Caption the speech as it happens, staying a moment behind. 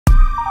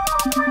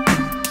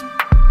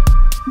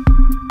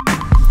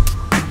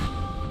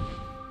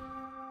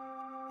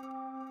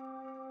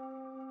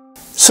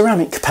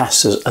Ceramic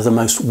capacitors are the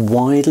most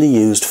widely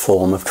used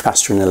form of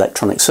capacitor in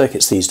electronic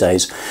circuits these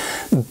days.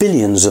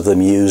 Billions of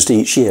them used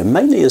each year,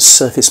 mainly as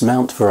surface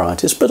mount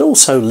varieties, but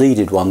also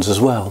leaded ones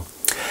as well.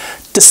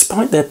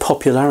 Despite their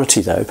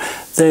popularity though,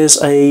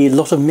 there's a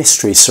lot of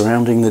mystery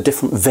surrounding the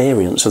different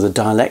variants of the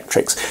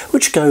dielectrics,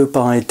 which go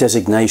by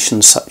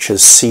designations such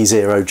as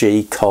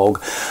C0G,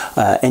 COG,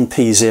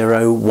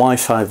 NP0,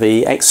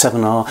 Y5E,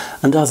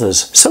 X7R and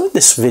others. So in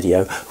this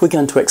video we're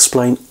going to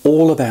explain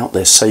all about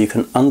this so you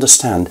can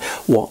understand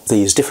what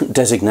these different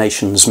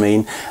designations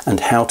mean and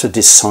how to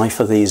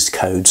decipher these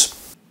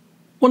codes.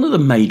 One of the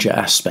major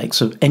aspects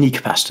of any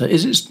capacitor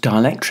is its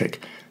dielectric.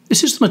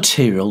 This is the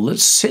material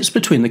that sits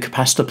between the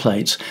capacitor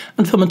plates,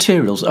 and for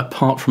materials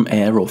apart from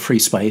air or free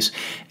space,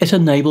 it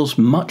enables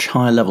much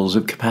higher levels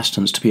of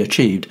capacitance to be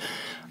achieved,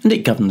 and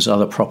it governs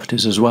other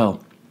properties as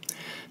well.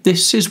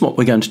 This is what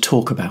we're going to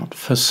talk about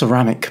for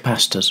ceramic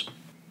capacitors.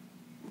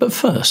 But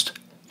first,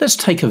 let's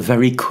take a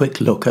very quick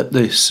look at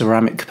the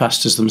ceramic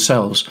capacitors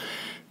themselves.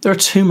 There are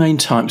two main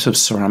types of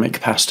ceramic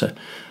capacitor: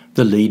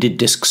 the leaded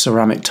disc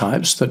ceramic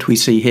types that we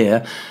see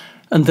here,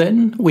 and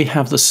then we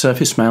have the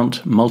surface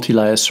mount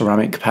multi-layer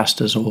ceramic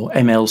capacitors, or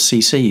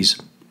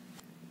MLCCs.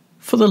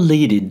 For the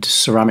leaded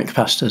ceramic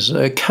capacitors,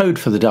 a code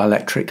for the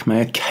dielectric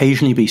may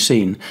occasionally be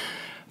seen,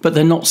 but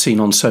they're not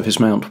seen on surface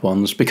mount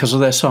ones because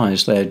of their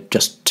size. They're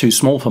just too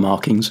small for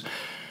markings.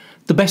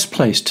 The best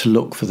place to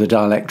look for the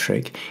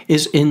dielectric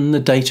is in the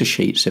data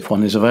sheets if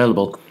one is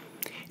available.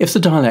 If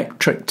the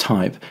dielectric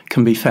type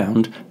can be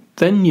found,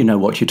 then you know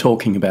what you're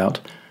talking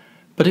about,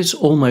 but it's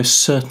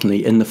almost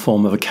certainly in the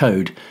form of a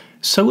code.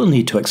 So we'll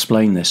need to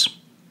explain this.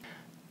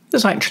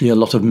 There's actually a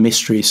lot of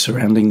mystery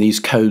surrounding these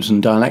codes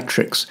and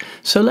dielectrics,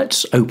 so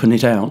let's open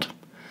it out.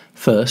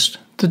 First,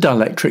 the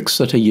dielectrics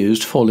that are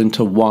used fall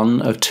into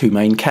one of two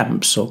main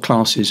camps or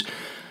classes.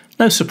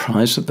 No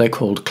surprise that they're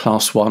called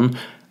Class 1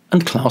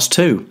 and Class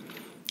 2.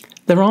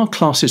 There are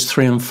Classes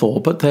 3 and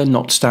 4, but they're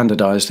not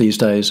standardised these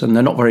days and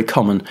they're not very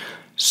common,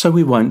 so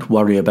we won't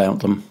worry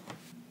about them.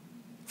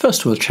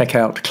 First we'll check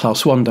out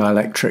Class 1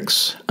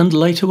 dielectrics, and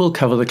later we'll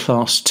cover the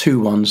Class 2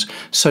 ones,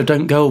 so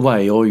don't go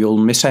away or you'll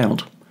miss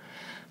out.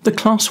 The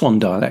Class 1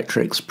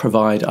 dielectrics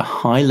provide a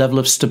high level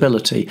of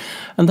stability,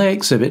 and they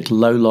exhibit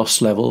low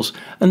loss levels,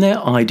 and they're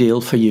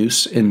ideal for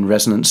use in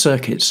resonant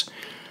circuits.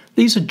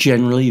 These are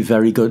generally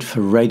very good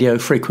for radio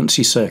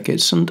frequency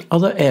circuits and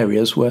other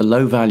areas where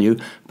low value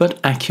but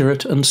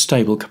accurate and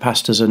stable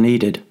capacitors are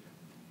needed.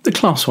 The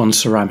Class 1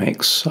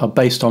 ceramics are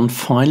based on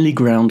finely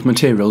ground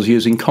materials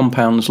using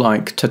compounds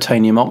like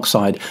titanium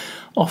oxide,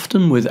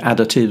 often with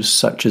additives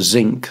such as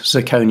zinc,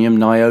 zirconium,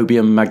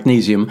 niobium,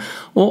 magnesium,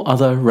 or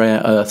other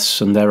rare earths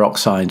and their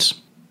oxides.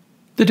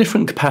 The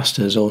different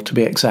capacitors, or to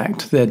be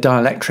exact, their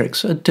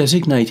dielectrics, are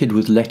designated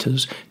with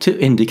letters to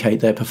indicate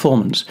their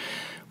performance.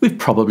 We've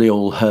probably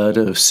all heard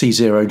of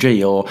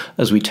C0G, or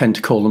as we tend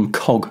to call them,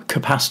 COG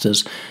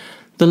capacitors.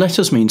 The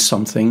letters mean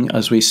something,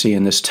 as we see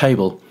in this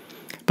table.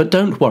 But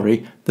don't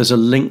worry, there's a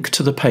link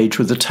to the page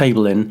with the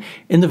table in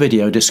the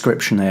video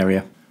description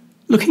area.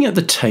 Looking at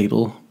the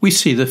table, we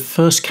see the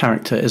first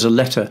character is a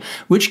letter,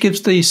 which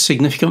gives the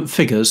significant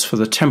figures for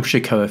the temperature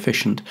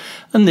coefficient,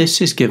 and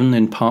this is given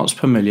in parts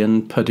per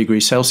million per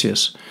degree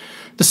Celsius.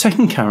 The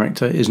second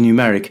character is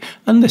numeric,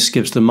 and this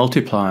gives the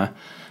multiplier.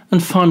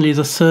 And finally,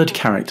 the third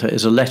character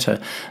is a letter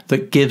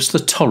that gives the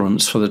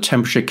tolerance for the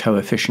temperature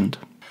coefficient.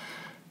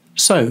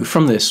 So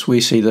from this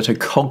we see that a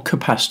COG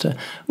capacitor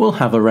will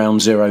have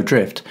around zero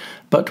drift,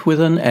 but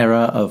with an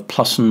error of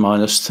plus and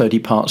minus 30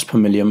 parts per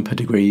million per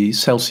degree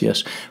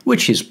Celsius,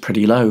 which is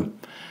pretty low.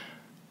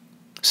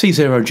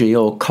 C0G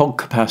or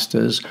COG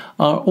capacitors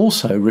are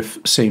also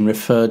seen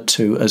referred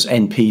to as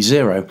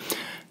NP0.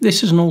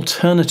 This is an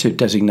alternative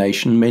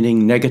designation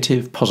meaning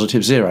negative,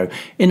 positive, zero.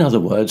 In other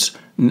words,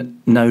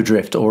 no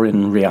drift, or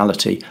in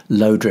reality,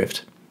 low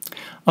drift.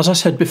 As I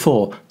said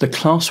before, the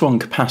Class 1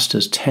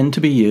 capacitors tend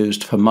to be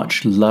used for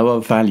much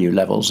lower value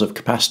levels of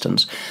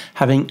capacitance,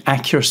 having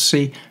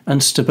accuracy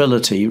and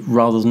stability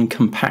rather than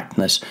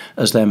compactness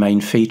as their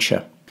main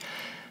feature.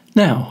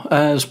 Now,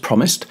 as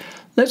promised,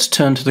 let's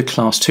turn to the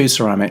Class 2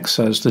 ceramics,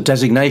 as the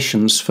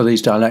designations for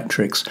these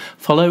dielectrics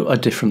follow a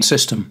different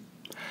system.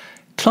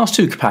 Class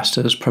 2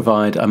 capacitors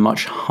provide a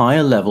much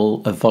higher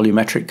level of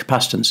volumetric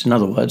capacitance. In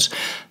other words,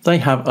 they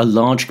have a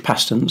large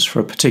capacitance for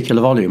a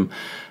particular volume,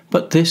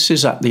 but this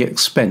is at the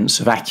expense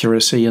of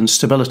accuracy and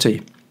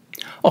stability.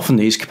 Often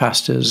these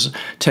capacitors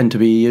tend to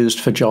be used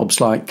for jobs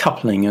like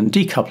coupling and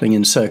decoupling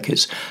in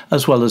circuits,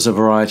 as well as a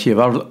variety of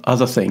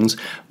other things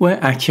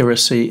where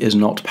accuracy is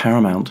not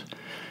paramount.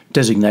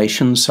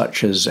 Designations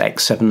such as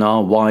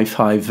X7R,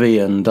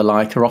 Y5V and the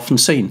like are often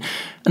seen,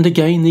 and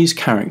again these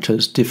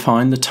characters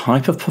define the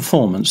type of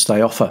performance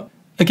they offer.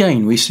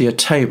 Again we see a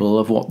table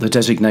of what the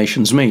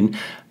designations mean,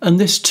 and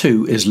this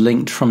too is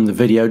linked from the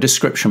video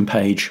description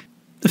page.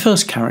 The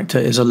first character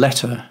is a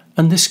letter,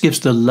 and this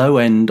gives the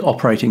low-end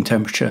operating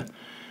temperature.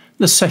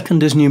 The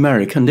second is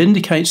numeric and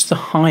indicates the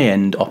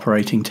high-end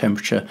operating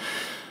temperature,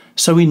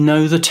 so we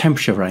know the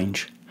temperature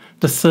range.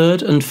 The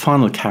third and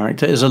final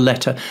character is a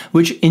letter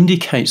which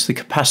indicates the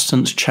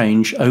capacitance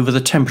change over the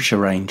temperature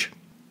range.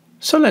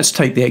 So let's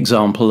take the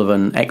example of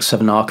an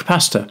X7R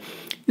capacitor.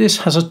 This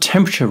has a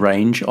temperature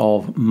range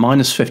of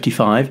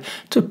 -55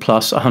 to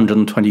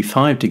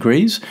 +125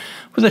 degrees,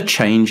 with a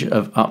change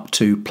of up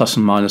to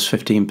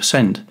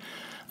 ±15%.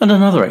 And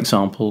another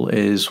example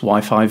is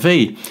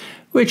Y5V,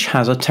 which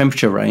has a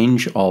temperature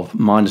range of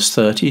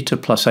 -30 to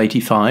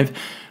 +85,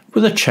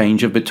 with a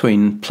change of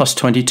between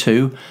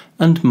 +22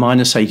 and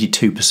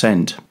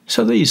 -82%.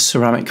 So these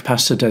ceramic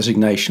capacitor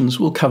designations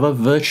will cover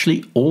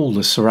virtually all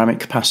the ceramic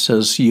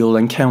capacitors you'll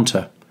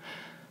encounter.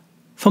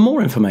 For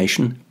more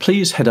information,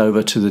 please head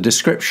over to the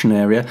description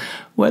area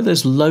where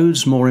there's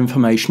loads more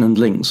information and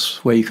links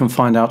where you can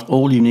find out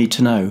all you need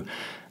to know.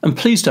 And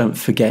please don't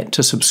forget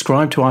to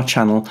subscribe to our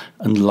channel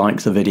and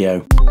like the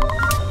video.